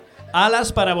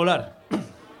Alas para volar.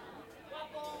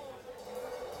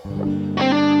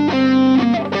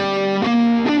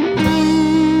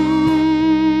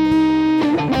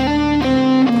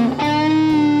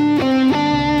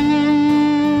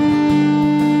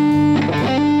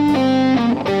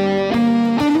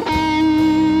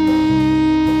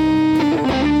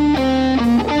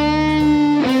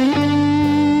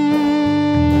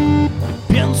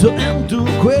 Pienso en tu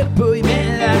cuerpo y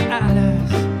me da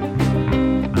alas,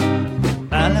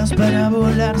 alas para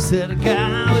volar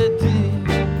cerca de ti.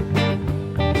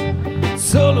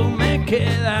 Solo me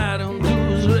quedaron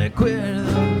tus recuerdos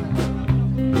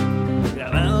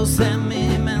grabados en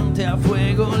mi mente a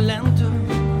fuego lento.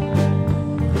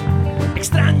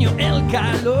 Extraño el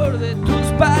calor de tus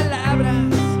palabras,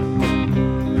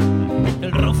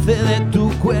 el roce de tu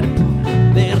cuerpo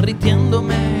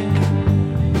derritiéndome.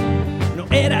 No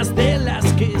eras de las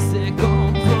que se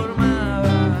conformaba,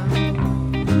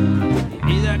 mi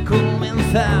vida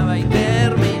comenzaba y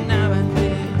terminaba en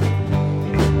ti.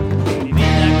 Mi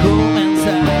vida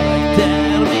comenzaba y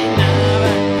terminaba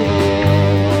en ti.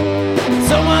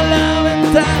 Asomo a la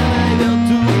ventana y veo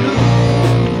tu luz,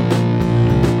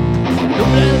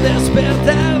 alumbra el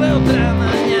despertar de otra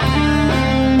mañana.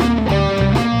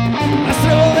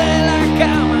 Rastro de la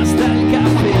cama hasta el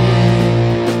café,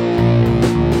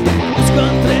 busco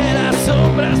entre las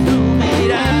sombras tu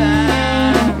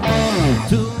mirada,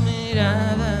 tu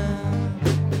mirada.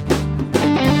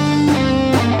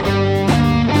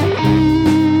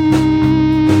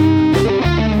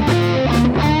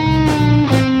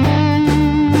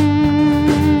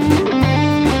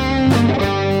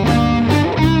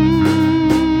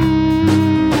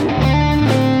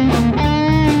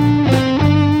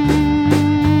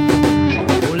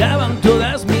 Volaban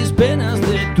todas mis penas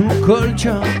de tu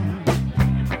colchón,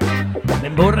 me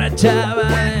emborrachaba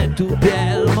de tu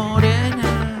piel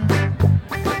morena.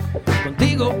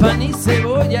 Contigo pan y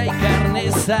cebolla y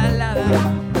carne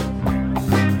salada,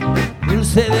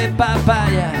 dulce de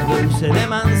papaya, dulce de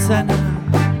manzana.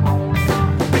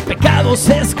 Pecados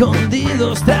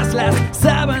escondidos tras las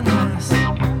sábanas,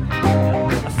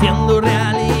 haciendo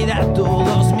realidad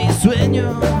todos mis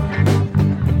sueños.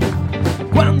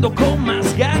 Cuando con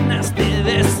más ganas te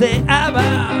deseaba,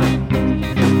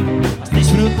 más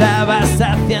disfrutabas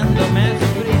haciéndome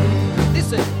sufrir.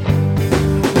 Dice,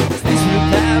 más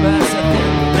disfrutabas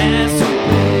haciéndome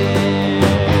sufrir.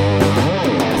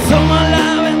 Asomo a la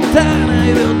ventana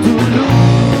y veo tu luz,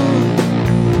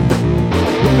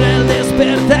 alumbra el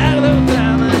despertar de otra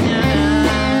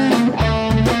mañana.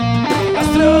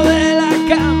 Rastro de la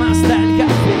cama hasta el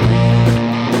café,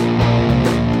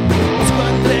 busco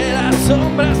entre las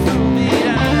sombras tu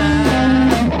mirada,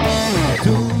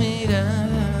 tu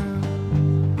mirada.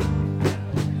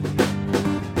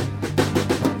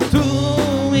 Tu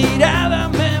mirada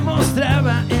me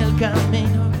mostraba el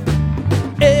camino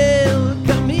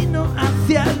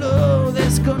hacia lo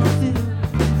desconocido.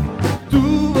 Tu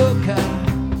boca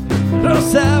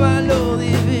rozaba lo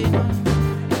divino.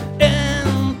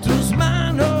 En tus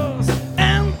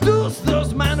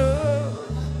dos manos,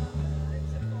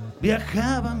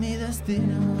 viajaba mi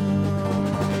destino.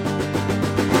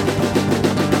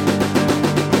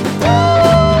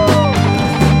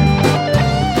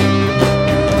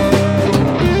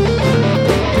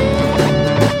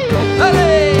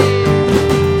 ¡Ale!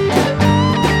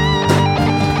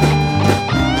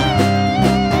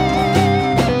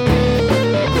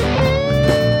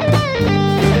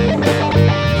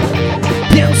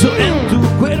 Pienso en tu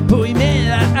cuerpo y me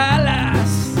da alas,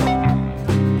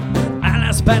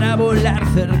 alas para volar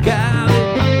cerca de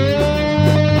ti.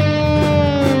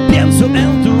 Pienso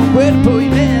en tu cuerpo y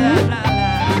me da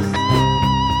alas,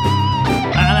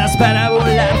 alas para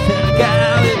volar cerca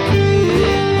de ti.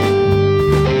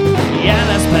 Y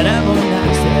alas para volar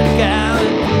cerca de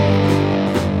ti.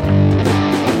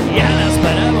 Y alas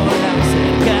para volar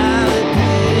cerca de ti.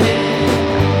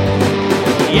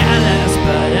 Y alas